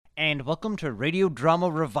and welcome to Radio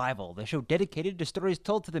Drama Revival, the show dedicated to stories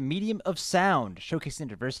told through the medium of sound, showcasing the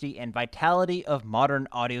diversity and vitality of modern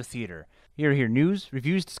audio theater. You'll hear news,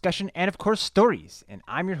 reviews, discussion, and of course stories, and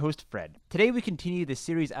I'm your host Fred. Today we continue the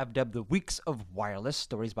series I've dubbed the Weeks of Wireless,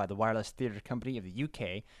 stories by the Wireless Theatre Company of the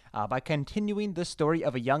UK, by continuing the story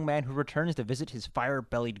of a young man who returns to visit his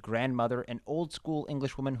fire-bellied grandmother, an old-school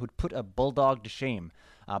Englishwoman who'd put a bulldog to shame,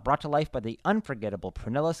 brought to life by the unforgettable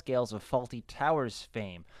Prunella Scales of Fawlty Towers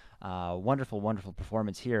fame. Wonderful, wonderful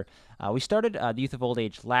performance here. We started The Youth of Old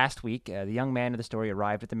Age last week. The young man of the story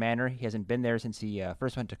arrived at the manor. He hasn't been there since he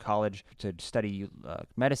first went to college to study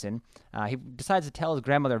medicine. He decides to tell his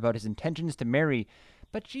grandmother about his intentions to marry,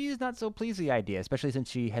 but she is not so pleased with the idea, especially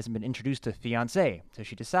since she hasn't been introduced to a fiancé. So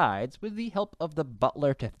she decides, with the help of the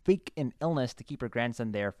butler, to fake an illness to keep her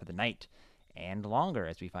grandson there for the night. And longer,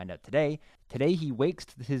 as we find out today. Today he wakes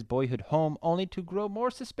to his boyhood home only to grow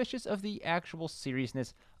more suspicious of the actual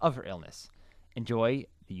seriousness of her illness. Enjoy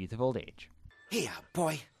The Youth of Old Age. Here,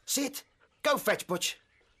 boy. Sit. Go fetch Butch.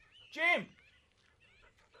 Jim!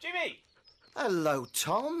 Jimmy! Hello,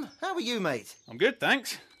 Tom. How are you, mate? I'm good,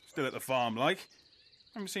 thanks. Still at the farm, like.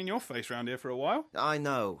 Haven't seen your face round here for a while. I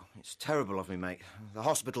know. It's terrible of me, mate. The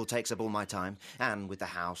hospital takes up all my time, and with the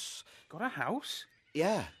house. Got a house?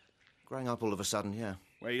 Yeah. Growing up all of a sudden, yeah.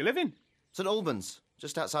 Where are you living? St Albans,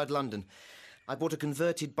 just outside London. I bought a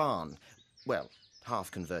converted barn. Well,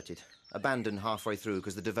 half converted. Abandoned halfway through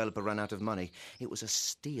because the developer ran out of money. It was a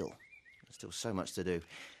steal. There's still so much to do.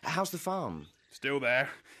 How's the farm? Still there.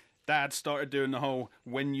 Dad started doing the whole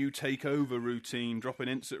when you take over routine, dropping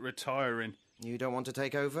hints at retiring. You don't want to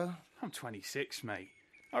take over? I'm 26, mate.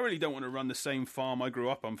 I really don't want to run the same farm I grew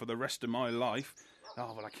up on for the rest of my life.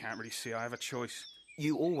 Oh, well, I can't really see I have a choice.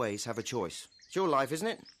 You always have a choice. It's your life, isn't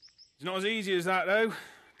it? It's not as easy as that, though.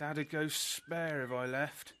 Dad'd go spare if I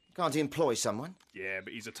left. Can't he employ someone? Yeah,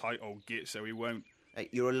 but he's a tight old git, so he won't. Hey,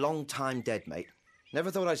 you're a long time dead, mate. Never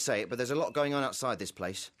thought I'd say it, but there's a lot going on outside this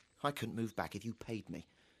place. I couldn't move back if you paid me.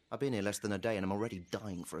 I've been here less than a day and I'm already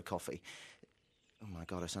dying for a coffee. Oh, my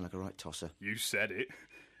God, I sound like a right tosser. You said it.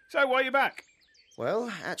 So, why are you back?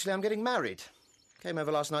 Well, actually, I'm getting married. Came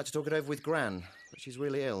over last night to talk it over with Gran, but she's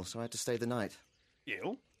really ill, so I had to stay the night.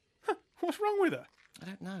 Ill? What's wrong with her? I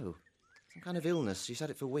don't know. Some kind of illness. She's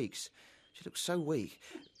had it for weeks. She looks so weak.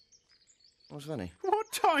 What's funny?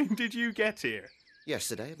 What time did you get here?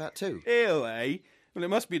 Yesterday, about 2. Ill, eh? Well, it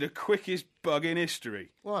must be the quickest bug in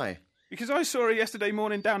history. Why? Because I saw her yesterday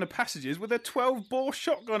morning down the passages with a 12-bore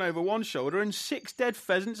shotgun over one shoulder and 6 dead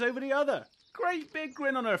pheasants over the other. Great big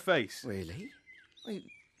grin on her face. Really? Are you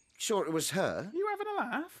sure it was her? You having a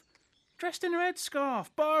laugh? Dressed in her headscarf,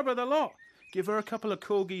 Barbara the lot. Give her a couple of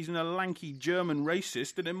corgis and a lanky German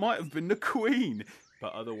racist and it might have been the Queen.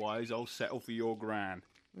 But otherwise, I'll settle for your Gran.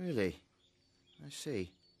 Really? I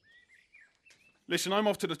see. Listen, I'm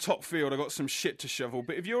off to the top field. I got some shit to shovel.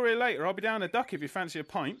 But if you're here later, I'll be down the duck if you fancy a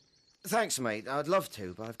pint. Thanks, mate. I'd love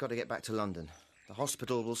to, but I've got to get back to London. The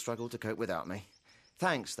hospital will struggle to cope without me.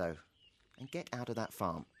 Thanks, though. And get out of that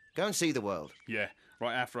farm. Go and see the world. Yeah,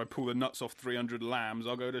 right after I pull the nuts off 300 lambs,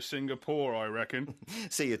 I'll go to Singapore, I reckon.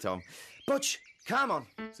 See you, Tom. Butch, come on.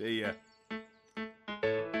 See ya.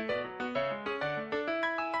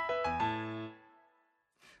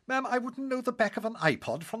 Ma'am, I wouldn't know the back of an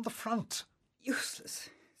iPod from the front. Useless.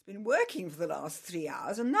 It's been working for the last 3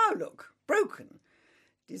 hours, and now look, broken.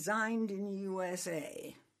 Designed in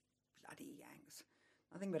USA. Bloody Yanks.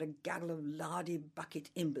 Nothing but a gaggle of lardy bucket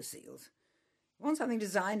imbeciles. You want something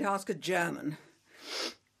designed, ask a German.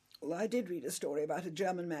 Although I did read a story about a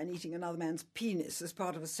German man eating another man's penis as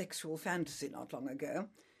part of a sexual fantasy not long ago.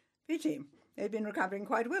 Pity. They'd been recovering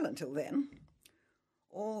quite well until then.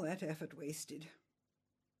 All that effort wasted.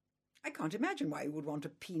 I can't imagine why you would want a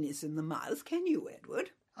penis in the mouth, can you, Edward?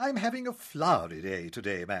 I'm having a flowery day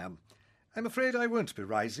today, ma'am. I'm afraid I won't be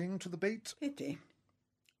rising to the bait. Pity.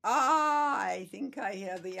 I think I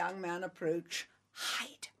hear the young man approach.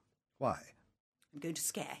 Hide. Why? I'm going to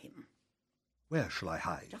scare him. Where shall I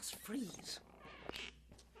hide? Just freeze.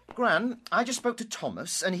 Gran, I just spoke to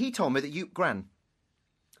Thomas, and he told me that you... Gran.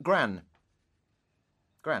 Oh,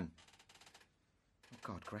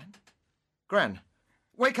 God, Gran.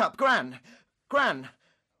 Wake up, Gran. What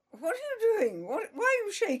are you doing? Why are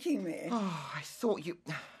you shaking me? Oh, I thought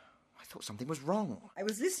something was wrong. I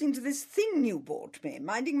was listening to this thing you bought me,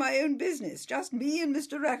 minding my own business. Just me and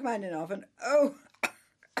Mr. Rachmaninoff, and oh...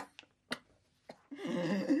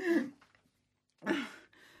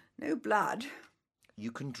 No blood.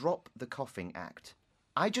 You can drop the coughing act.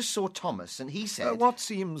 I just saw Thomas, and he said... What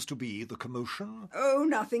seems to be the commotion? Oh,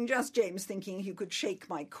 nothing. Just James thinking he could shake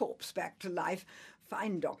my corpse back to life.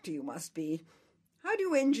 Fine doctor you must be. How do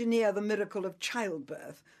you engineer the miracle of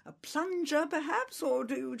childbirth? A plunger, perhaps, or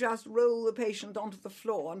do you just roll the patient onto the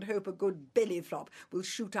floor and hope a good belly flop will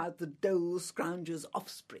shoot out the dole scrounger's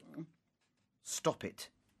offspring? Stop it.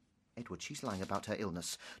 Edward, she's lying about her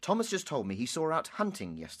illness. Thomas just told me he saw her out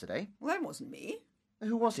hunting yesterday. Well, that wasn't me.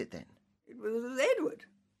 Who was it then? It was Edward.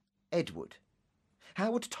 Edward.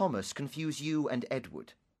 How would Thomas confuse you and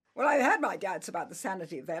Edward? Well, I've had my doubts about the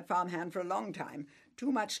sanity of that farmhand for a long time.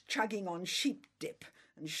 Too much chugging on sheep dip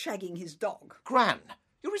and shagging his dog. Gran,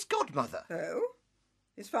 you're his godmother. Oh?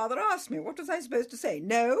 His father asked me. What was I supposed to say?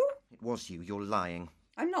 No? It was you. You're lying.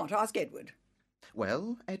 I'm not. Ask Edward.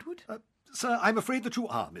 Well, Edward? Sir, I'm afraid that you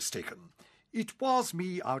are mistaken. It was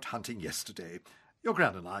me out hunting yesterday. Your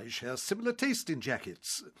Gran and I share similar taste in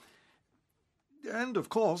jackets. And, of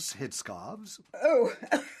course, headscarves. Oh.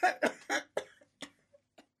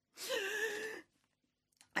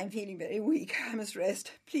 I'm feeling very weak. I must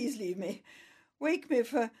rest. Please leave me. Wake me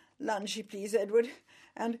for lunch, please, Edward.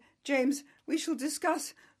 And, James, we shall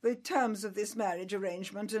discuss the terms of this marriage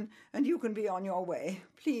arrangement, and you can be on your way.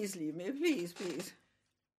 Please leave me. Please, please.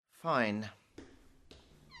 Fine.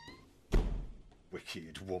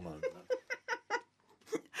 Wicked woman.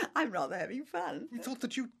 I'm rather having fun. We thought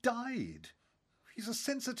that you died. He's a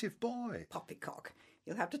sensitive boy. Poppycock.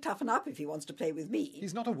 He'll have to toughen up if he wants to play with me.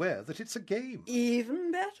 He's not aware that it's a game.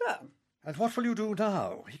 Even better. And what will you do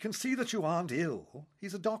now? He can see that you aren't ill.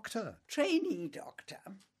 He's a doctor. Trainee doctor.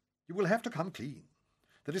 You will have to come clean.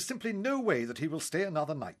 There is simply no way that he will stay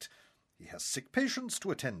another night. He has sick patients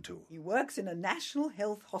to attend to. He works in a National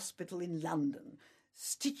Health Hospital in London,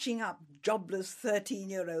 stitching up jobless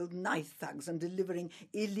 13-year-old knife thugs and delivering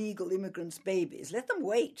illegal immigrants' babies. Let them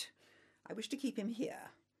wait. I wish to keep him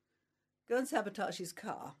here. Go and sabotage his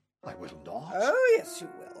car. I will not. Oh, yes, you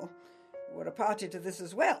will. You were a party to this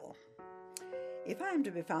as well. If I am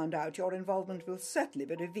to be found out, your involvement will certainly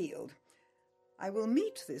be revealed. I will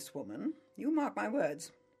meet this woman. You mark my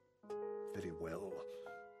words. Very well.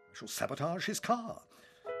 I shall sabotage his car,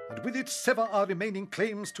 and with it sever our remaining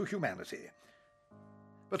claims to humanity.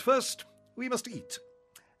 But first, we must eat.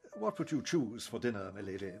 What would you choose for dinner, my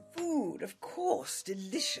lady? Food, of course,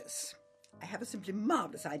 delicious. I have a simply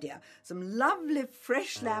marvellous idea. Some lovely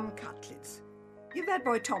fresh lamb cutlets. Give that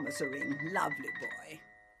boy Thomas a ring. Lovely boy.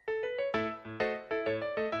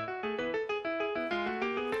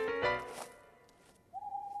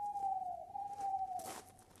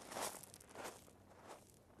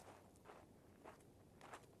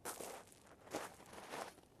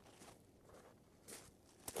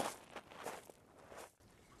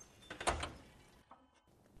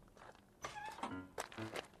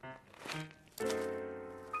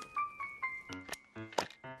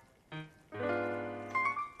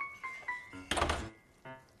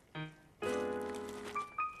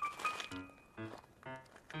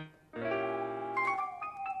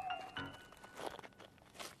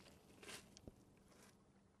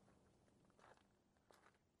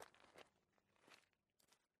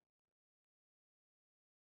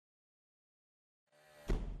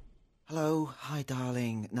 Hello. Hi,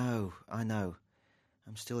 darling. No, I know.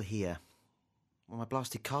 I'm still here. Well, my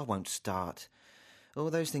blasted car won't start. All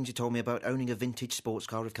those things you told me about owning a vintage sports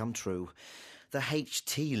car have come true. The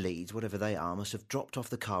HT leads, whatever they are, must have dropped off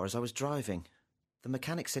the car as I was driving. The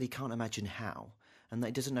mechanic said he can't imagine how, and that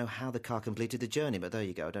he doesn't know how the car completed the journey, but there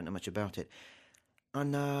you go, I don't know much about it. I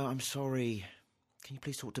know, I'm sorry. Can you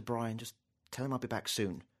please talk to Brian? Just tell him I'll be back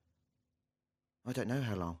soon. I don't know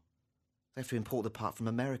how long. They have to import the part from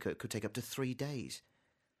America. It could take up to 3 days.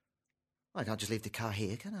 I can't just leave the car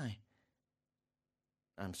here, can I?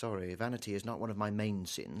 I'm sorry, vanity is not one of my main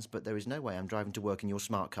sins, but there is no way I'm driving to work in your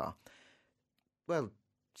smart car. Well,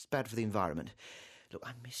 it's bad for the environment. Look,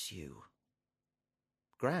 I miss you.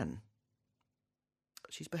 Gran?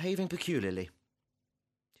 She's behaving peculiarly.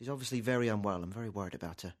 She's obviously very unwell. I'm very worried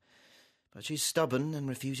about her. But she's stubborn and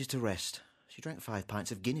refuses to rest. She drank 5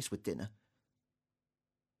 pints of Guinness with dinner.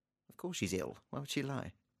 Of course she's ill. Why would she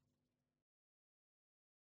lie?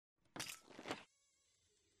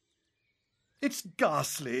 It's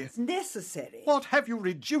ghastly. It's necessary. What have you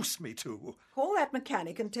reduced me to? Call that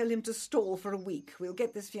mechanic and tell him to stall for a week. We'll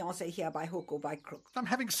get this fiancé here by hook or by crook. I'm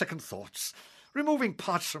having second thoughts. Removing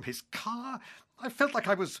parts from his car, I felt like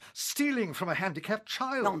I was stealing from a handicapped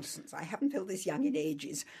child. Nonsense. I haven't felt this young in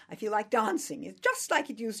ages. I feel like dancing. It's just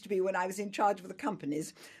like it used to be when I was in charge of the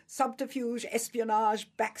companies. Subterfuge, espionage,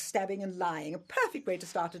 backstabbing and lying. A perfect way to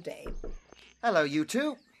start a day. Hello, you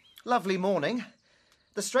two. Lovely morning.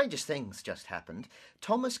 The strangest thing's just happened.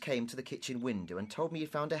 Thomas came to the kitchen window and told me he'd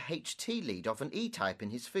found a HT lead off an E-type in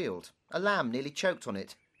his field. A lamb nearly choked on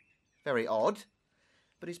it. Very odd.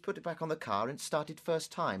 but he's put it back on the car and started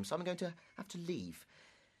first time, so I'm going to have to leave.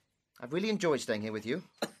 I've really enjoyed staying here with you.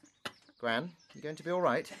 Gran, you going to be all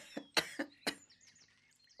right?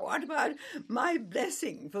 What about my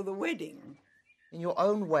blessing for the wedding? In your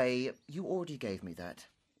own way, you already gave me that.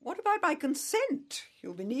 What about my consent?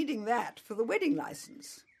 You'll be needing that for the wedding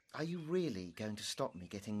license. Are you really going to stop me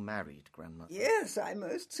getting married, Grandmother? Yes, I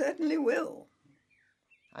most certainly will.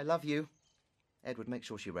 I love you. Edward, make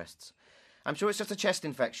sure she rests. I'm sure it's just a chest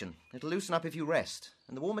infection. It'll loosen up if you rest.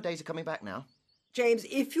 And the warmer days are coming back now. James,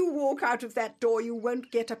 if you walk out of that door, you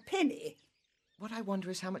won't get a penny. What I wonder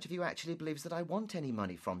is how much of you actually believes that I want any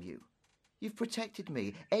money from you. You've protected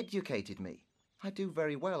me, educated me. I do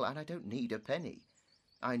very well, and I don't need a penny.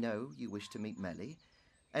 I know you wish to meet Melly,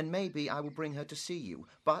 and maybe I will bring her to see you,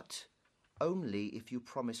 but only if you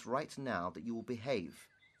promise right now that you will behave,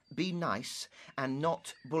 be nice, and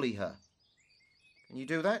not bully her. Can you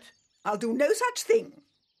do that? I'll do no such thing.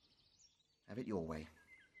 Have it your way.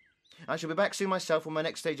 I shall be back soon myself when my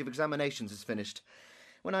next stage of examinations is finished.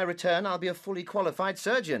 When I return, I'll be a fully qualified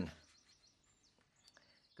surgeon.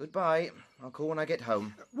 Goodbye. I'll call when I get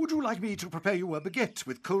home. Would you like me to prepare you a baguette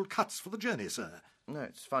with cold cuts for the journey, sir? No,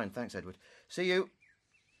 it's fine. Thanks, Edward. See you.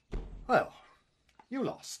 Well, you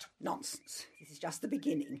lost. Nonsense. This is just the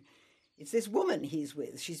beginning. It's this woman he's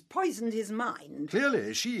with. She's poisoned his mind.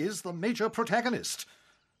 Clearly, she is the major protagonist.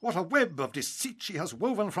 What a web of deceit she has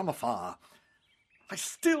woven from afar. I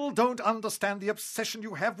still don't understand the obsession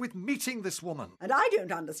you have with meeting this woman. And I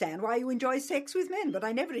don't understand why you enjoy sex with men, but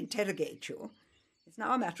I never interrogate you. It's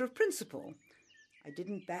now a matter of principle. I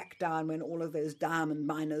didn't back down when all of those diamond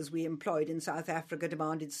miners we employed in South Africa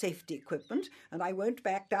demanded safety equipment, and I won't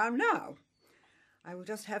back down now. I will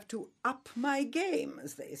just have to up my game,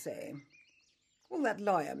 as they say. Call that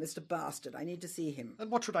lawyer, Mr. Bastard. I need to see him.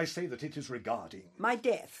 And what should I say that it is regarding? My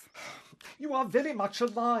death. You are very much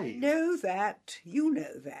alive. I know that. You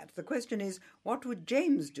know that. The question is, what would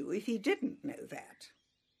James do if he didn't know that?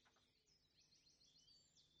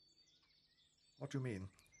 What do you mean?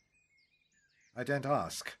 I don't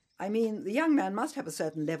ask. I mean, the young man must have a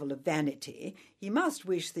certain level of vanity. He must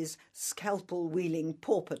wish this scalpel-wielding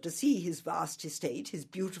pauper to see his vast estate, his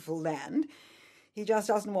beautiful land. He just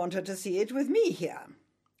doesn't want her to see it with me here.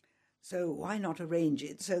 So why not arrange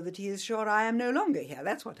it so that he is sure I am no longer here?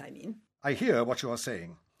 That's what I mean. I hear what you are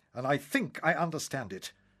saying, and I think I understand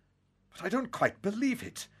it. But I don't quite believe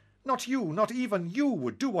it. Not you, not even you,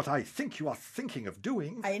 would do what I think you are thinking of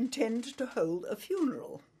doing. I intend to hold a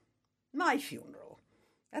funeral. My funeral.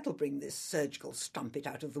 That'll bring this surgical strumpet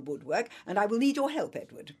out of the woodwork, and I will need your help,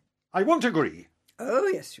 Edward. I won't agree. Oh,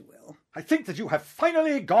 yes, you will. I think that you have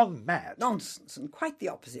finally gone mad. Nonsense, and quite the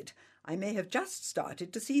opposite. I may have just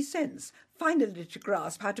started to see sense, finally to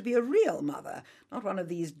grasp how to be a real mother, not one of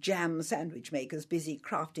these jam sandwich makers busy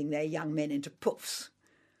crafting their young men into puffs.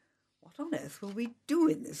 What on earth will we do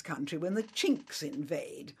in this country when the Chinks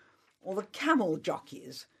invade? Or the camel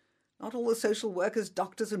jockeys? Not all the social workers,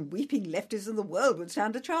 doctors and weeping lefties in the world would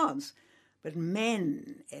stand a chance. But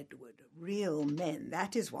men, Edward, real men,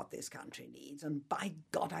 that is what this country needs, and by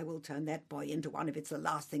God I will turn that boy into one if it's the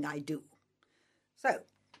last thing I do. So,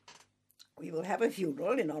 we will have a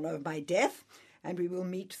funeral in honour of my death, and we will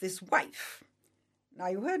meet this wife. Now,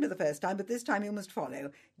 you heard her the first time, but this time you must follow.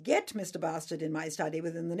 Get Mr. Bastard in my study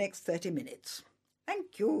within the next 30 minutes.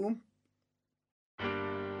 Thank you.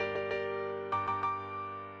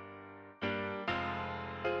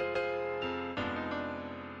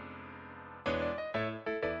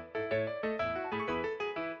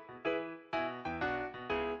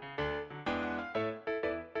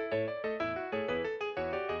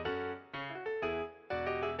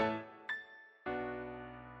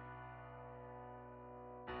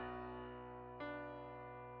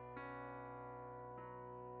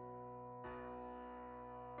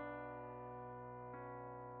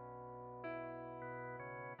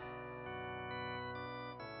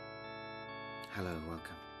 Hello,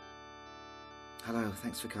 welcome. Hello,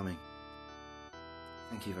 thanks for coming.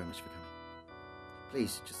 Thank you very much for coming.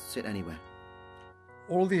 Please, just sit anywhere.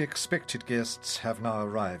 All the expected guests have now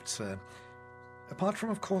arrived, sir. Apart from,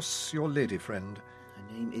 of course, your lady friend.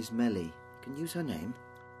 Her name is Melly. You can use her name.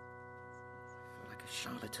 I feel like a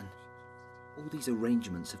charlatan. All these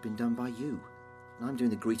arrangements have been done by you. And I'm doing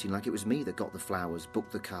the greeting like it was me that got the flowers,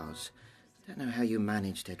 booked the cars. I don't know how you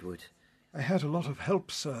managed, Edward. I had a lot of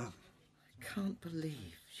help, sir. I can't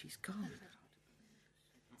believe she's gone.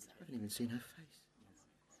 I haven't even seen her face.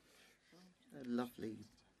 Her lovely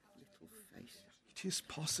little face. It is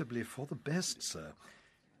possibly for the best, sir.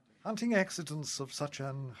 Hunting accidents of such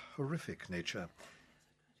an horrific nature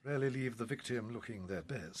rarely leave the victim looking their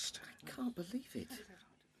best. I can't believe it.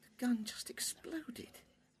 gun just exploded.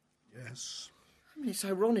 Yes. I mean, it's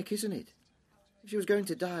ironic, isn't it? If she was going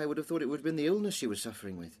to die, I would have thought it would have been the illness she was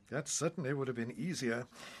suffering with. That certainly would have been easier.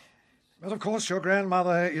 But of course your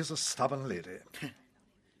grandmother is a stubborn lady.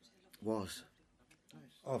 Was.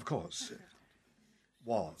 Of course.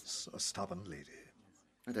 Was a stubborn lady.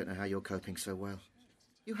 I don't know how you're coping so well.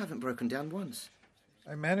 You haven't broken down once.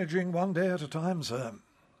 I'm managing one day at a time, sir.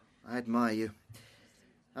 I admire you.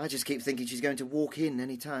 I just keep thinking she's going to walk in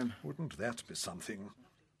any time. Wouldn't that be something?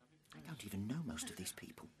 I don't even know most of these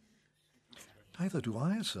people. Neither do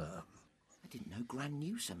I, sir. I didn't know Gran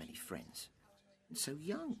knew so many friends. And so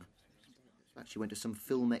young. It's like she went to some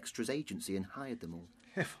film extras agency and hired them all.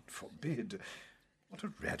 Heaven forbid. What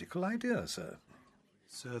a radical idea, sir.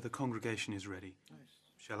 Sir, the congregation is ready.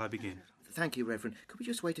 Shall I begin? Thank you, Reverend. Could we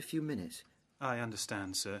just wait a few minutes? I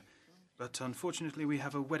understand, sir. But unfortunately we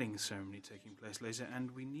have a wedding ceremony taking place later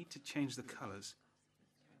and we need to change the colours.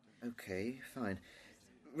 Okay, fine.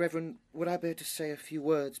 Reverend, would I be able to say a few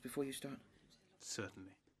words before you start?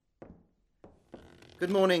 Certainly.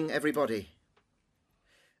 Good morning, everybody.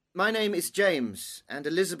 My name is James, and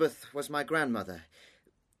Elizabeth was my grandmother.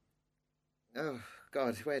 Oh,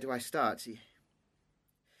 God, where do I start?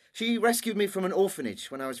 She rescued me from an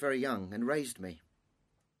orphanage when I was very young and raised me.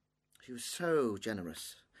 She was so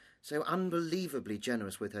generous, so unbelievably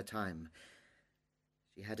generous with her time.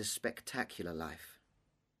 She had a spectacular life.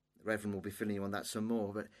 The Reverend will be filling you on that some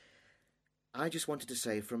more, but I just wanted to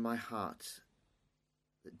say from my heart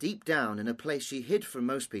that deep down in a place she hid from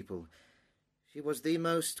most people, she was the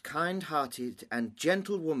most kind-hearted and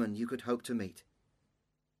gentle woman you could hope to meet.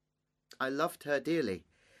 I loved her dearly,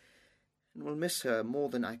 and will miss her more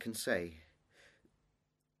than I can say.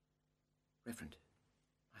 Reverend,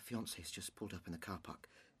 my fiancé's just pulled up in the car park.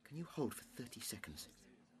 Can you hold for 30 seconds?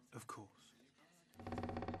 Of course.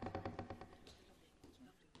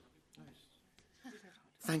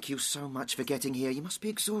 Thank you so much for getting here. You must be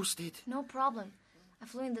exhausted. No problem. I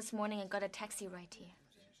flew in this morning and got a taxi right here.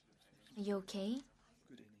 Are you okay?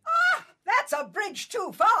 Ah, that's a bridge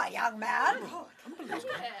too far, young man.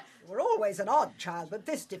 You were always an odd child, but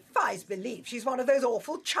this defies belief. She's one of those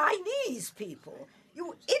awful Chinese people.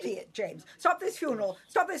 You idiot, James. Stop this funeral.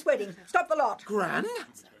 Stop this wedding. Stop the lot. Gran?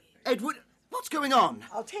 Edward, what's going on?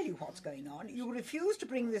 I'll tell you what's going on. You refused to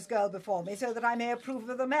bring this girl before me so that I may approve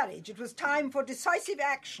of the marriage. It was time for decisive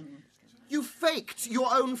action. You faked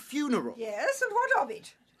your own funeral. Yes, and what of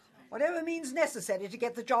it? Whatever means necessary to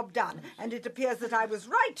get the job done, and it appears that I was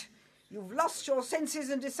right. You've lost your senses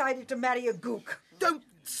and decided to marry a gook. Don't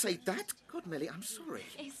say that. God, Millie, I'm sorry.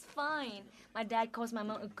 It's fine. My dad calls my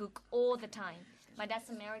mom a gook all the time. My dad's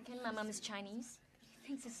American, my mom is Chinese. He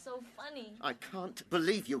thinks it's so funny. I can't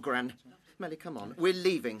believe you, Gran. Millie, come on. We're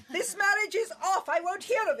leaving. This marriage is off. I won't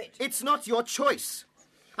hear of it. It's not your choice.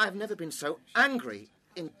 I've never been so angry,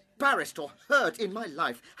 embarrassed or hurt in my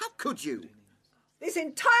life. How could you? This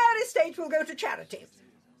entire estate will go to charity.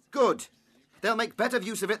 Good. They'll make better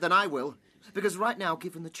use of it than I will. Because right now,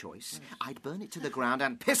 given the choice, I'd burn it to the ground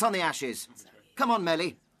and piss on the ashes. Come on,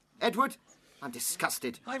 Melly. Edward, I'm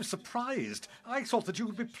disgusted. I'm surprised. I thought that you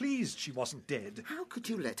would be pleased she wasn't dead. How could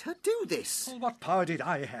you let her do this? Well, what power did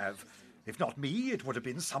I have? If not me, it would have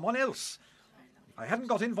been someone else. If I hadn't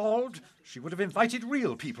got involved, she would have invited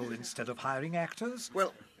real people instead of hiring actors.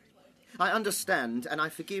 Well, I understand, and I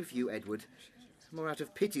forgive you, Edward. More out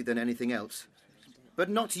of pity than anything else. But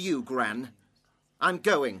not you, Gran. I'm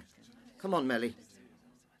going. Come on, Melly.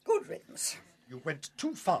 Good riddance. You went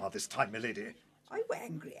too far this time, milady. Are you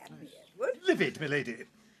angry at me, Edward? Livid, milady.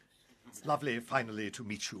 It's lovely finally to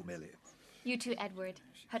meet you, Millie. You too, Edward.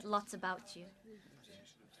 Heard lots about you.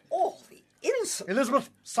 Oh, the insolence. Elizabeth,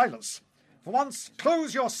 silence. For once,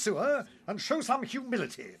 close your sewer and show some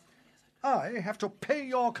humility. I have to pay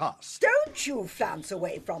your cost. Don't you flounce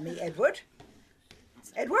away from me, Edward.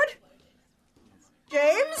 Edward?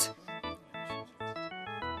 James?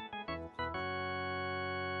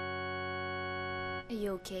 Are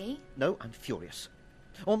you okay? No, I'm furious.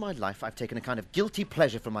 All my life I've taken a kind of guilty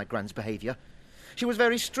pleasure from my Gran's behaviour. She was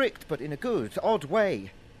very strict, but in a good, odd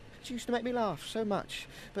way. She used to make me laugh so much.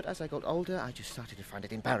 But as I got older, I just started to find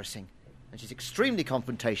it embarrassing. And she's extremely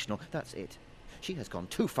confrontational. That's it. She has gone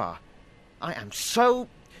too far. I am so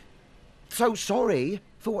sorry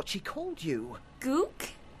for what she called you.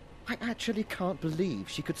 Gook? I actually can't believe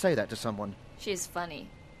she could say that to someone. She's funny.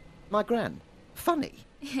 My Gran. Funny.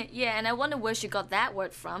 Yeah, and I wonder where she got that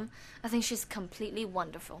word from. I think she's completely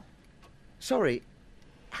wonderful. Sorry,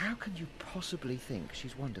 How can you possibly think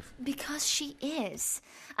she's wonderful? Because she is.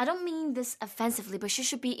 I don't mean this offensively, but she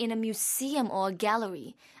should be in a museum or a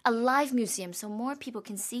gallery. A live museum so more people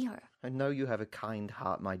can see her. I know you have a kind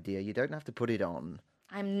heart, my dear. You don't have to put it on.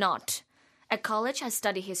 I'm not. At college, I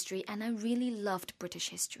studied history, and I really loved British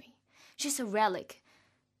history. She's a relic.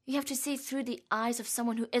 You have to see it through the eyes of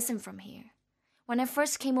someone who isn't from here. When I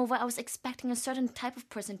first came over, I was expecting a certain type of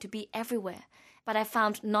person to be everywhere, but I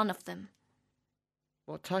found none of them.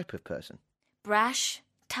 What type of person? Brash,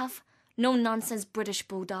 tough, no-nonsense British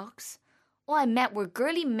bulldogs. All I met were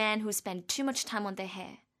girly men who spent too much time on their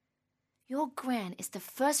hair. Your Gran is the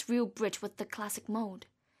first real Brit with the classic mold.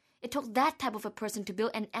 It took that type of a person to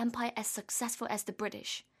build an empire as successful as the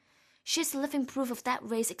British. She's living proof of that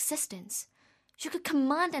race's existence. She could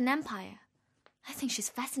command an empire. I think she's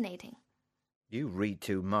fascinating. You read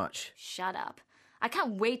too much. Shut up. I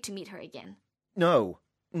can't wait to meet her again. No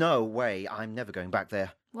way. I'm never going back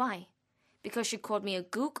there. Why? Because she called me a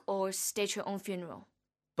gook or staged her own funeral?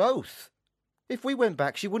 Both. If we went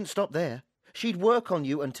back, she wouldn't stop there. She'd work on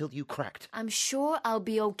you until you cracked. I'm sure I'll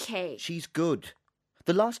be okay. She's good.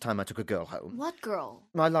 The last time I took a girl home... What girl?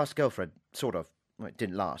 My last girlfriend, sort of. Well, it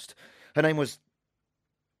didn't last. Her name was...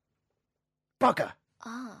 Bugger!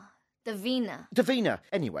 Ah, Davina. Davina.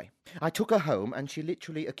 Anyway, I took her home and she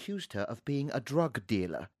literally accused her of being a drug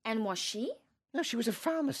dealer. And was she? No, she was a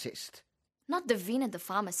pharmacist. Not Davina the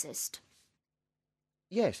pharmacist.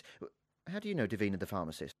 Yes. How do you know Davina the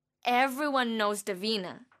pharmacist? Everyone knows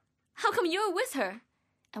Davina. How come you're with her?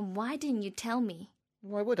 And why didn't you tell me?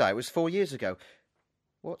 Why would I? It was 4 years ago.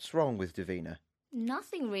 What's wrong with Davina?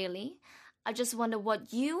 Nothing really. I just wonder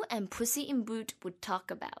what you and Pussy in Boot would talk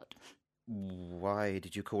about. Why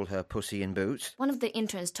did you call her Pussy in Boots? One of the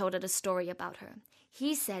interns told her a story about her.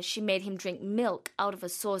 He said she made him drink milk out of a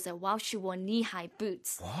saucer while she wore knee-high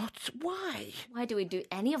boots. What? Why? Why do we do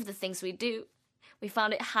any of the things we do? We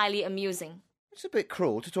found it highly amusing. It's a bit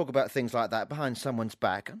cruel to talk about things like that behind someone's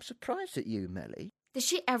back. I'm surprised at you, Melly. Did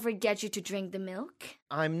she ever get you to drink the milk?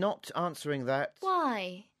 I'm not answering that.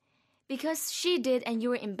 Why? Because she did and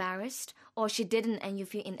you were embarrassed, or she didn't and you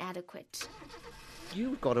feel inadequate?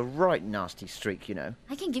 You've got a right nasty streak, you know.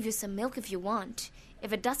 I can give you some milk if you want,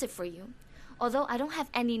 if it does it for you. Although I don't have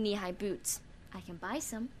any knee-high boots. I can buy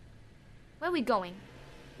some. Where are we going?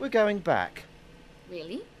 We're going back.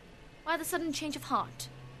 Really? Why the sudden change of heart?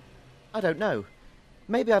 I don't know.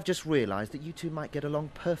 Maybe I've just realised that you two might get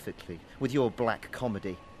along perfectly with your black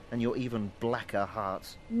comedy and your even blacker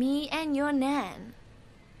hearts. Me and your Nan.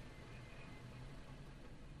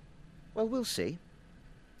 Well, we'll see.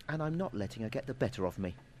 And I'm not letting her get the better of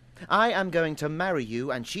me. I am going to marry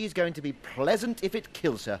you, and she's going to be pleasant if it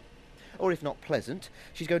kills her. Or if not pleasant,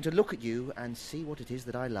 she's going to look at you and see what it is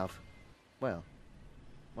that I love. Well,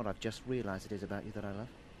 what I've just realised it is about you that I love.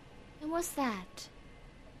 And what's that?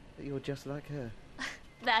 That you're just like her.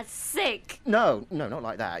 That's sick. No, not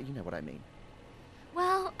like that. You know what I mean.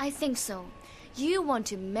 Well, I think so. You want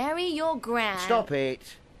to marry your Gran. Stop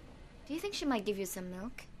it. Do you think she might give you some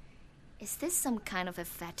milk? Is this some kind of a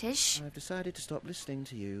fetish? I've decided to stop listening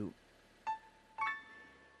to you.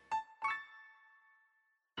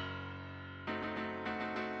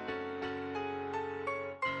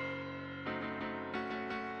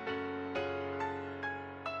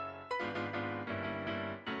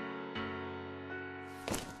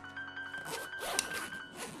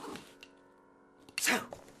 So,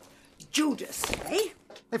 Judas, eh?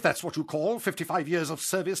 If that's what you call 55 years of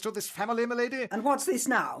service to this family, milady. And what's this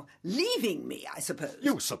now? Leaving me, I suppose.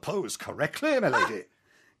 You suppose correctly, milady.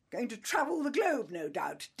 Going to travel the globe, no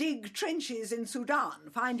doubt. Dig trenches in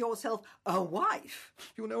Sudan. Find yourself a wife.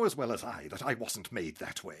 You know as well as I that I wasn't made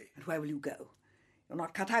that way. And where will you go? You're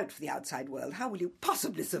not cut out for the outside world. How will you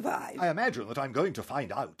possibly survive? I imagine that I'm going to find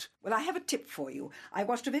out. Well, I have a tip for you. I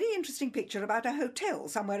watched a very interesting picture about a hotel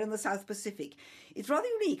somewhere in the South Pacific. It's rather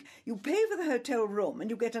unique. You pay for the hotel room and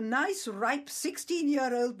you get a nice, ripe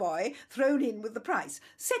 16-year-old boy thrown in with the price.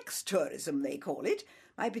 Sex tourism, they call it.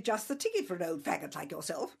 Might be just the ticket for an old faggot like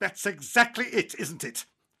yourself. That's exactly it, isn't it?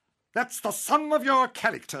 That's the sum of your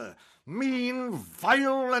character. Mean,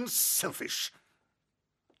 vile, and selfish.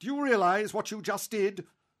 Do you realise what you just did?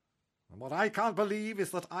 And what I can't believe is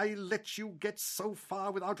that I let you get so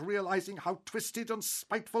far without realising how twisted and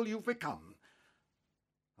spiteful you've become.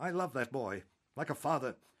 I love that boy, like a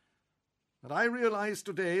father. And I realise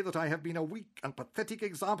today that I have been a weak and pathetic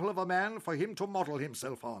example of a man for him to model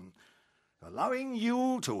himself on, allowing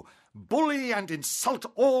you to bully and insult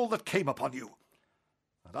all that came upon you,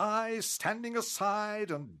 and I standing aside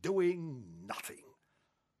and doing nothing.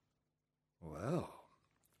 Well,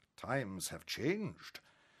 times have changed,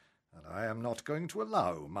 And I am not going to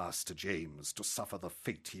allow Master James to suffer the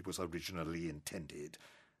fate he was originally intended.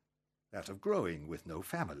 That of growing with no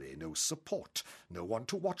family, no support, no one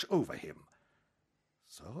to watch over him.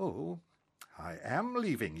 So, I am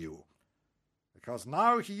leaving you, because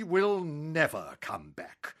now he will never come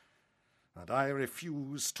back. And I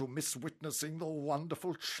refuse to miss witnessing the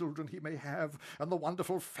wonderful children he may have, and the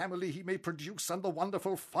wonderful family he may produce, and the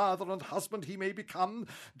wonderful father and husband he may become,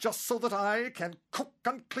 just so that I can cook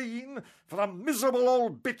and clean for a miserable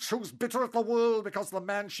old bitch who's bitter at the world because the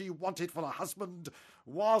man she wanted for a husband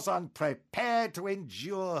was unprepared to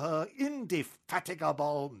endure her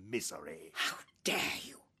indefatigable misery. How dare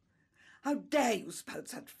you? How dare you spout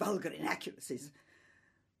such vulgar inaccuracies?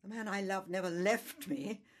 The man I loved never left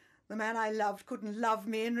me. The man I loved couldn't love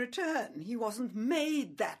me in return. He wasn't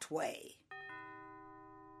made that way.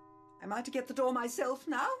 Am I to get the door myself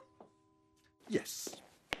now? Yes.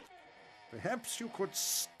 Perhaps you could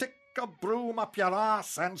stick a broom up your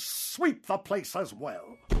ass and sweep the place as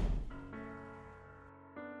well.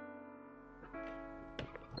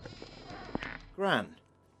 Gran,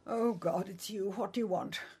 Oh, God, it's you. What do you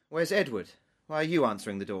want? where's Edward? Why are you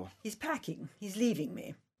answering the door? He's packing. He's leaving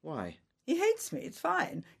me. Why? He hates me. It's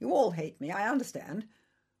fine. You all hate me. I understand.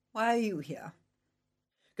 Why are you here?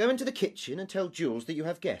 Go into the kitchen and tell Jules that you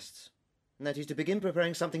have guests, and that he's to begin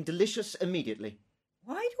preparing something delicious immediately.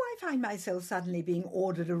 Why do I find myself suddenly being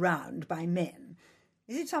ordered around by men?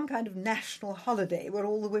 Is it some kind of national holiday where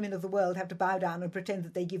all the women of the world have to bow down and pretend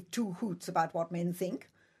that they give two hoots about what men think?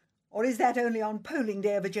 Or is that only on polling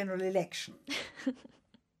day of a general election?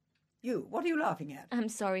 You, what are you laughing at? I'm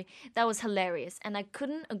sorry, that was hilarious, and I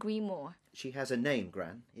couldn't agree more. She has a name,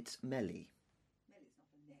 Gran. It's Melly.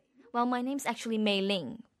 Well, my name's actually Mei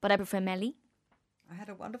Ling, but I prefer Melly. I had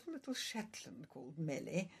a wonderful little Shetland called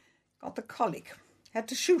Melly. Got the colic. Had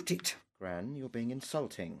to shoot it. Gran, you're being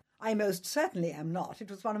insulting. I most certainly am not. It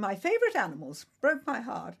was one of my favourite animals. Broke my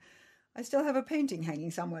heart. I still have a painting hanging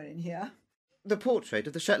somewhere in here. The portrait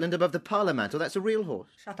of the Shetland above the parlour mantel, that's a real horse.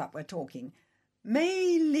 Shut up, we're talking.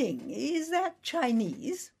 Mei Ling, is that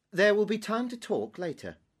Chinese? There will be time to talk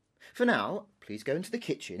later. For now, please go into the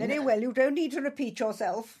kitchen. Very well, you don't need to repeat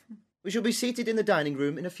yourself. We shall be seated in the dining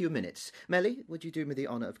room in a few minutes. Melly, would you do me the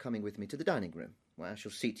honour of coming with me to the dining room, where I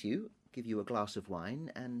shall seat you, give you a glass of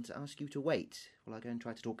wine, and ask you to wait while I go and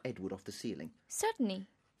try to talk Edward off the ceiling? Certainly.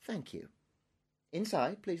 Thank you.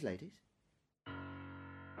 Inside, please, ladies.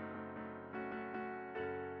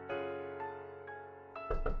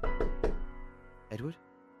 Edward?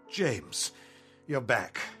 James, you're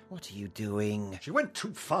back. What are you doing? She went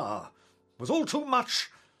too far. It was all too much.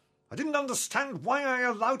 I didn't understand why I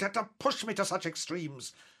allowed her to push me to such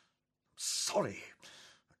extremes. Sorry.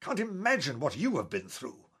 I can't imagine what you have been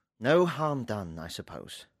through. No harm done, I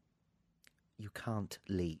suppose. You can't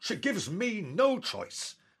leave. She gives me no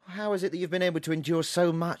choice. How is it that you've been able to endure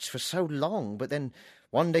so much for so long, but then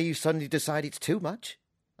one day you suddenly decide it's too much?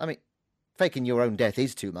 I mean, faking your own death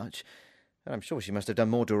is too much. And I'm sure she must have done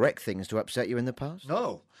more direct things to upset you in the past.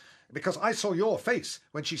 No, because I saw your face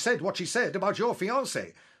when she said what she said about your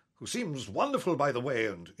fiancé, who seems wonderful, by the way,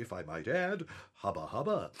 and, if I might add, hubba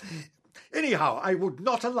hubba. Anyhow, I would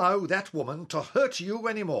not allow that woman to hurt you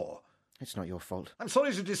any more. It's not your fault. I'm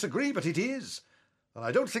sorry to disagree, but it is. And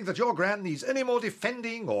I don't think that your Gran needs any more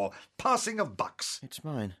defending or passing of bucks. It's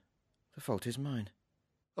mine. The fault is mine.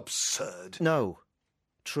 Absurd. No.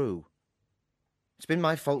 True. It's been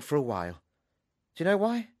my fault for a while. Do you know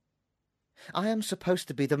why? I am supposed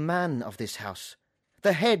to be the man of this house,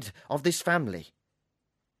 the head of this family.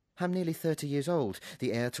 I'm nearly 30 years old,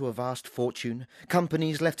 the heir to a vast fortune,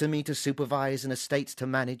 companies left to me to supervise and estates to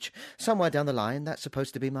manage. Somewhere down the line, that's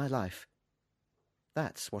supposed to be my life.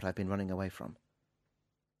 That's what I've been running away from.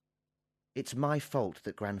 It's my fault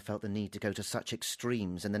that Gran felt the need to go to such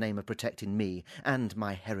extremes in the name of protecting me and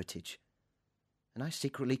my heritage. And I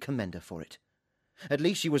secretly commend her for it. At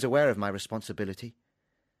least she was aware of my responsibility.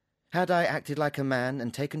 Had I acted like a man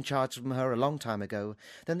and taken charge from her a long time ago,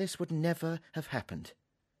 then this would never have happened.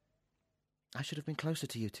 I should have been closer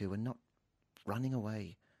to you two and not running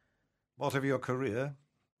away. What of your career?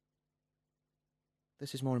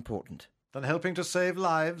 This is more important. Than helping to save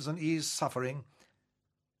lives and ease suffering?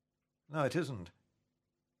 No, it isn't.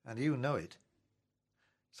 And you know it.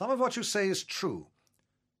 Some of what you say is true.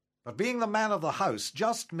 But being the man of the house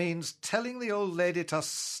just means telling the old lady to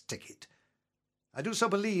stick it. I do so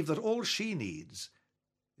believe that all she needs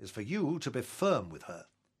is for you to be firm with her.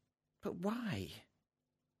 But why?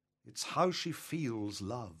 It's how she feels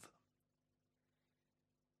love.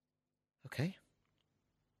 Okay.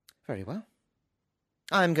 Very well.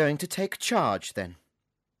 I'm going to take charge, then.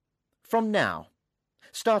 From now.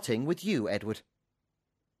 starting with you, Edward.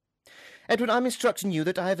 Edward, I'm instructing you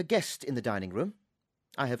that I have a guest in the dining room.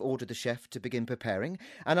 I have ordered the chef to begin preparing,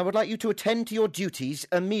 and I would like you to attend to your duties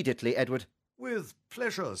immediately, Edward. With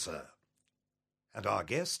pleasure, sir. And our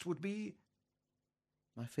guest would be?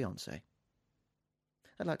 My fiancée.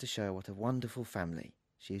 I'd like to show her what a wonderful family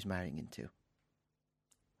she is marrying into.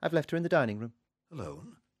 I've left her in the dining room.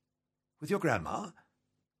 Alone? With your grandma?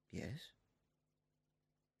 Yes.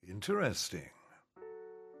 Interesting.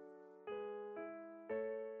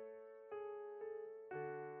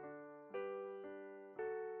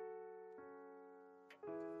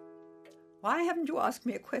 Why haven't you asked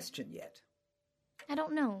me a question yet? I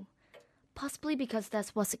don't know. Possibly because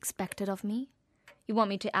that's what's expected of me. You want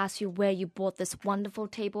me to ask you where you bought this wonderful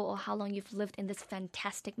table or how long you've lived in this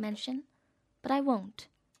fantastic mansion? But I won't.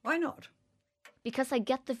 Why not? Because I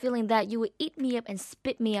get the feeling that you would eat me up and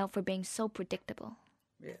spit me out for being so predictable.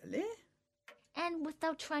 Really? And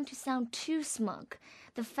without trying to sound too smug,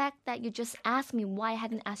 the fact that you just asked me why I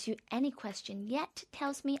hadn't asked you any question yet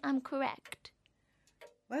tells me I'm correct.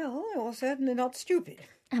 Well, you're certainly not stupid.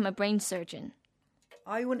 I'm a brain surgeon.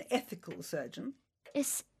 Are you an ethical surgeon?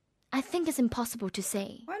 I think it's impossible to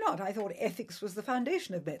say. Why not? I thought ethics was the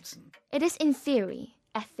foundation of medicine. It is in theory.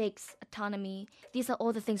 Ethics, autonomy, these are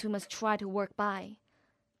all the things we must try to work by.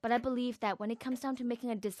 But I believe that when it comes down to making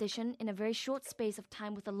a decision in a very short space of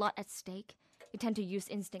time with a lot at stake, you tend to use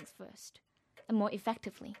instincts first, and more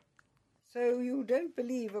effectively. So you don't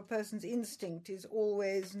believe a person's instinct is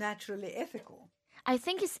always naturally ethical? I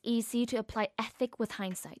think it's easy to apply ethic with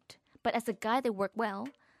hindsight, but as a guy they work well.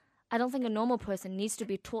 I don't think a normal person needs to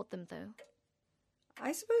be taught them, though.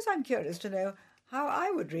 I suppose I'm curious to know how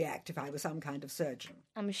I would react if I were some kind of surgeon.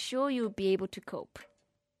 I'm sure you'll be able to cope.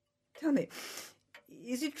 Tell me,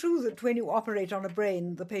 is it true that when you operate on a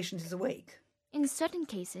brain, the patient is awake? In certain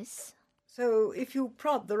cases. So if you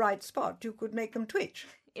prod the right spot, you could make them twitch?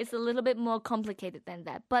 It's a little bit more complicated than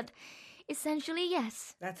that, but essentially,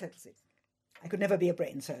 yes. That settles it. I could never be a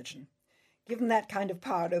brain surgeon. Given that kind of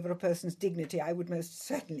power over a person's dignity, I would most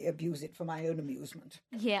certainly abuse it for my own amusement.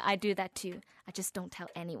 Yeah, I do that too. I just don't tell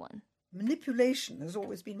anyone. Manipulation has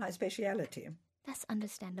always been my speciality. That's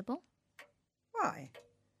understandable. Why?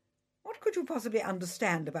 What could you possibly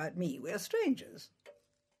understand about me? We're strangers.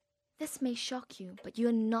 This may shock you, but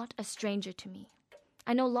you're not a stranger to me.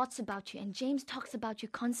 I know lots about you, and James talks about you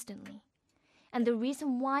constantly. And the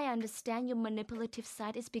reason why I understand your manipulative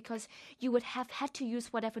side is because you would have had to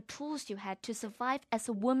use whatever tools you had to survive as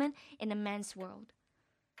a woman in a man's world.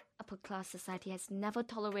 Upper-class society has never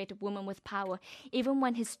tolerated women with power, even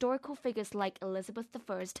when historical figures like Elizabeth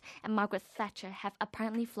I and Margaret Thatcher have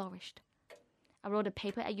apparently flourished. I wrote a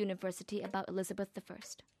paper at university about Elizabeth I.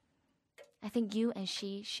 I think you and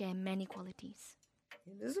she share many qualities.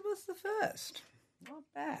 Elizabeth I? Not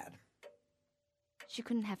bad. She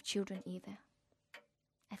couldn't have children either.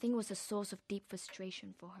 I think it was a source of deep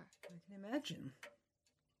frustration for her. I can imagine.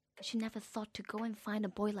 She never thought to go and find a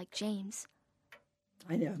boy like James.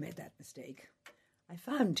 I never made that mistake. I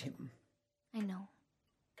found him. I know.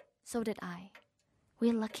 So did I.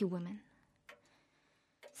 We're lucky women.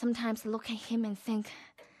 Sometimes I look at him and think,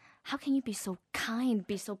 how can you be so kind,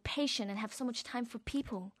 be so patient, and have so much time for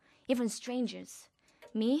people, even strangers?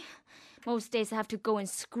 Me? Most days I have to go and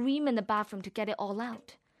scream in the bathroom to get it all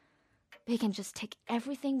out. But he can just take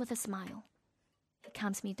everything with a smile. He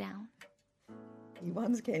calms me down. He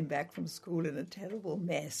once came back from school in a terrible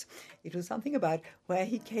mess. It was something about where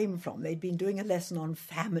he came from. They'd been doing a lesson on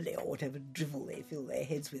family or whatever drivel they fill their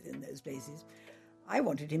heads with in those places. I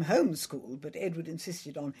wanted him homeschooled, but Edward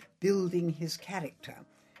insisted on building his character.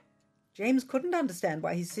 James couldn't understand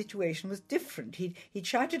why his situation was different. He'd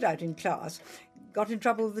shouted out in class, got in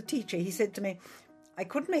trouble with the teacher. He said to me, I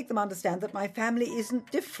couldn't make them understand that my family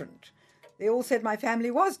isn't different. They all said my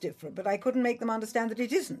family was different, but I couldn't make them understand that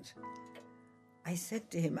it isn't. I said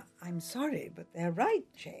to him, I'm sorry, but they're right,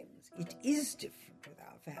 James. It is different with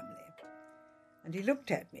our family. And he looked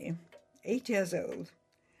at me, 8 years old,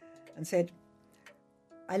 and said,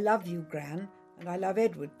 I love you, Gran, and I love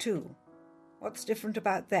Edward too. What's different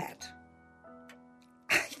about that?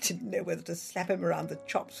 I didn't know whether to slap him around the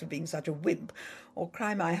chops for being such a wimp or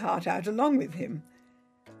cry my heart out along with him.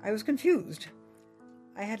 I was confused.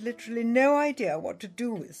 I had literally no idea what to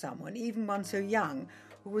do with someone, even one so young,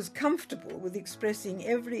 who was comfortable with expressing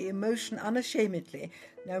every emotion unashamedly,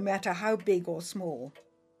 no matter how big or small.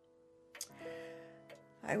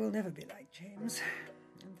 I will never be like James,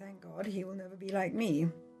 and thank God he will never be like me.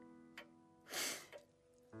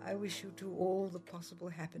 I wish you two all the possible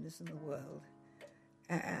happiness in the world,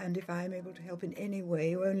 and if I am able to help in any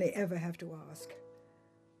way, you only ever have to ask.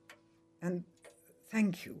 And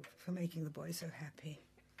Thank you for making the boy so happy.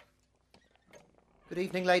 Good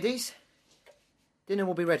evening, ladies. Dinner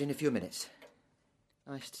will be ready in a few minutes.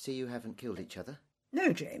 Nice to see you haven't killed each other.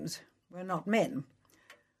 No, James, we're not men.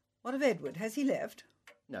 What of Edward? Has he left?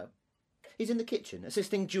 No. He's in the kitchen,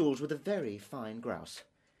 assisting Jules with a very fine grouse.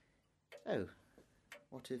 Oh,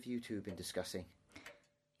 what have you two been discussing?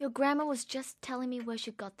 Your grandma was just telling me where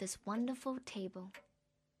she got this wonderful table.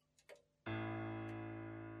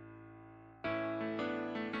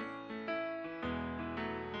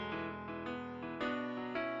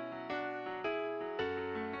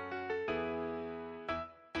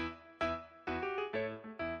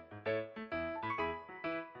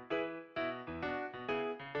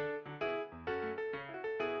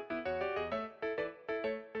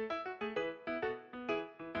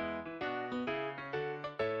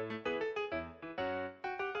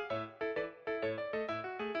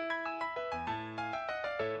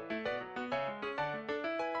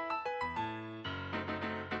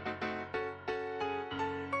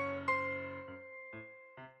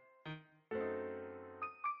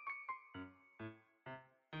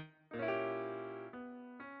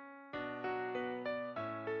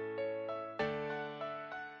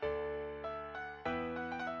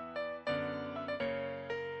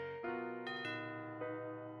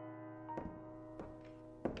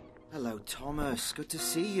 Hello, Thomas. Good to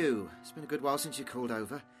see you. It's been a good while since you called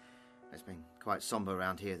over. It's been quite sombre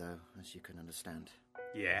around here, though, as you can understand.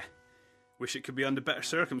 Yeah. Wish it could be under better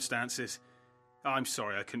circumstances. I'm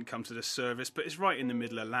sorry I couldn't come to the service, but it's right in the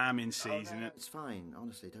middle of lambing season. Oh, no, it's fine.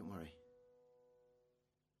 Honestly, don't worry.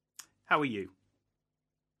 How are you?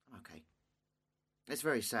 I'm okay. It's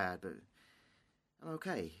very sad, but I'm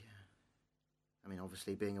okay. I mean,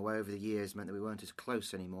 obviously, being away over the years meant that we weren't as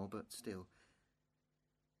close anymore, but still.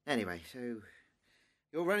 Anyway, so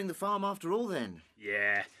you're running the farm after all, then?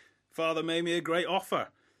 Yeah. Father made me a great offer.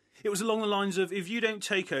 It was along the lines of, if you don't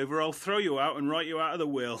take over, I'll throw you out and write you out of the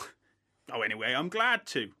will. Oh, anyway, I'm glad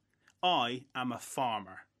to. I am a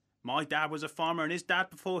farmer. My dad was a farmer and his dad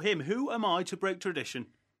before him. Who am I to break tradition?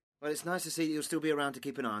 Well, it's nice to see that you'll still be around to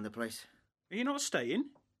keep an eye on the place. Are you not staying?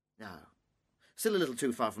 No. Still a little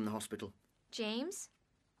too far from the hospital. James?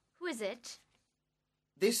 Who is it?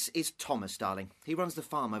 This is Thomas, darling. He runs the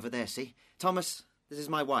farm over there, see? Thomas, this is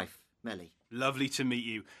my wife, Melly. Lovely to meet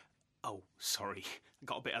you. Oh, sorry.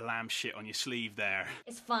 Got a bit of lamb shit on your sleeve there.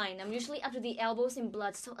 It's fine. I'm usually up to the elbows in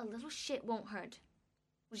blood, so a little shit won't hurt.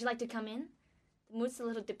 Would you like to come in? The mood's a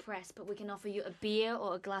little depressed, but we can offer you a beer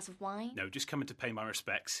or a glass of wine. No, just coming to pay my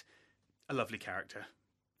respects. A lovely character.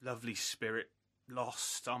 Lovely spirit.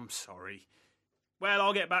 Lost. I'm sorry. Well,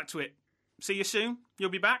 I'll get back to it. See you soon?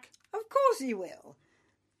 You'll be back? Of course he will.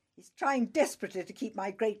 He's trying desperately to keep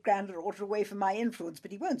my great-granddaughter away from my influence,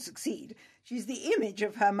 but he won't succeed. She's the image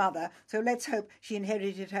of her mother, so let's hope she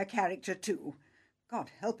inherited her character too.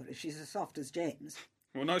 God help her if she's as soft as James.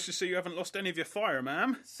 Well, nice to see you haven't lost any of your fire,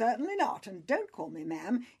 ma'am. Certainly not, and don't call me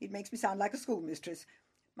ma'am. It makes me sound like a schoolmistress.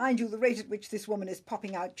 Mind you, the rate at which this woman is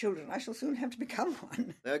popping out children, I shall soon have to become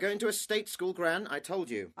one. They're going to a state school, Gran, I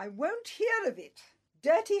told you. I won't hear of it.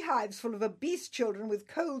 Dirty hives full of obese children with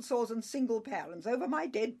cold sores and single parents over my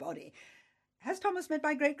dead body. Has Thomas met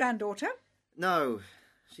my great-granddaughter? No,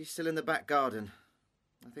 she's still in the back garden.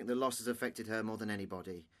 I think the loss has affected her more than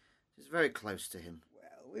anybody. She's very close to him.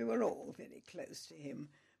 Well, we were all very close to him.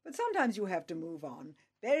 But sometimes you have to move on.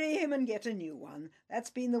 Bury him and get a new one. That's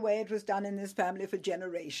been the way it was done in this family for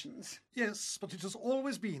generations. Yes, but it has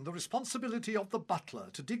always been the responsibility of the butler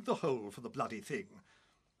to dig the hole for the bloody thing.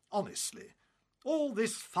 Honestly, all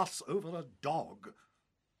this fuss over a dog.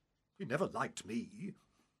 He never liked me.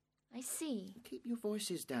 I see. Keep your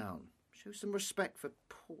voices down. Show some respect for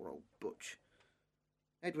poor old Butch.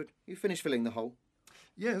 Edward, you finished filling the hole?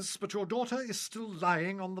 Yes, but your daughter is still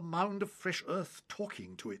lying on the mound of fresh earth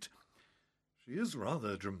talking to it. She is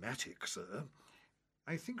rather dramatic, sir.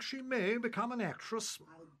 I think she may become an actress.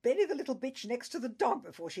 I'll bury the little bitch next to the dog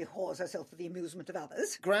before she whores herself for the amusement of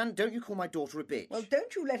others. Gran, don't you call my daughter a bitch. Well,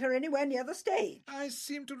 don't you let her anywhere near the stage. I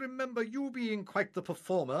seem to remember you being quite the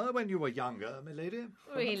performer when you were younger, milady.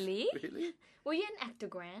 Really? Really? Were you an actor,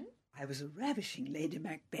 Gran? I was a ravishing Lady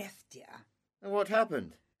Macbeth, dear. And what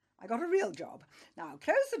happened? I got a real job. Now,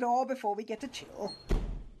 close the door before we get to chill.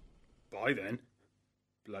 Bye then.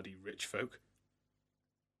 Bloody rich folk.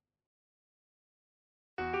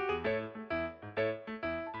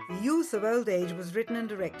 The Youth of Old Age was written and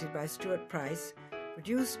directed by Stuart Price,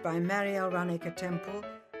 produced by Marielle Rannicker Temple,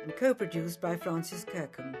 and co-produced by Francis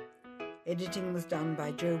Kirkham. Editing was done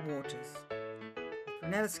by Joe Waters.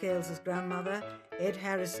 Prunella Scales as grandmother, Ed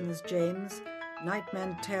Harrison as James, Knight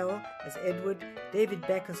Mantell as Edward, David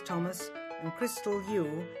Beck as Thomas, and Crystal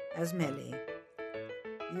Yu as Melly.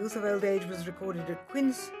 Youth of Old Age was recorded at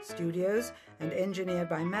Quince Studios and engineered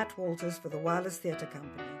by Matt Walters for the Wireless Theatre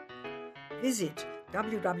Company. Visit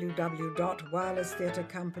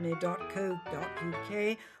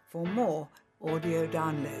www.wirelesstheatrecompany.co.uk for more audio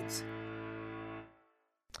downloads.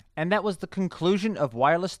 And that was the conclusion of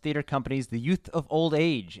Wireless Theatre Company's The Youth of Old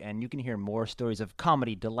Age. And you can hear more stories of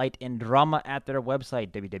comedy, delight, and drama at their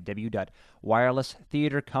website,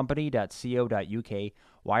 www.wirelesstheatrecompany.co.uk,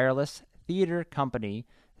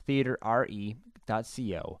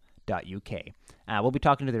 wirelesstheatrecompany.co.uk. We'll be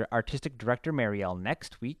talking to their artistic director, Marielle,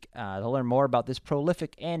 next week. They'll learn more about this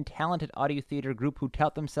prolific and talented audio theater group who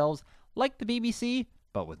tout themselves like the BBC,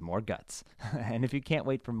 but with more guts. And if you can't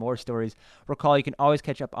wait for more stories, recall you can always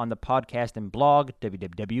catch up on the podcast and blog,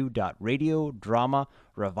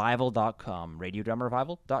 www.radiodramarevival.com,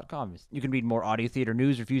 radiodramarevival.com. You can read more audio theater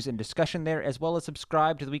news, reviews, and discussion there, as well as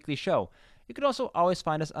subscribe to the weekly show. You can also always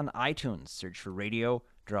find us on iTunes. Search for Radio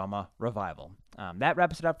Drama Revival. That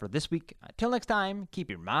wraps it up for this week. Until next time, keep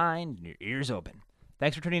your mind and your ears open.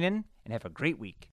 Thanks for tuning in, and have a great week.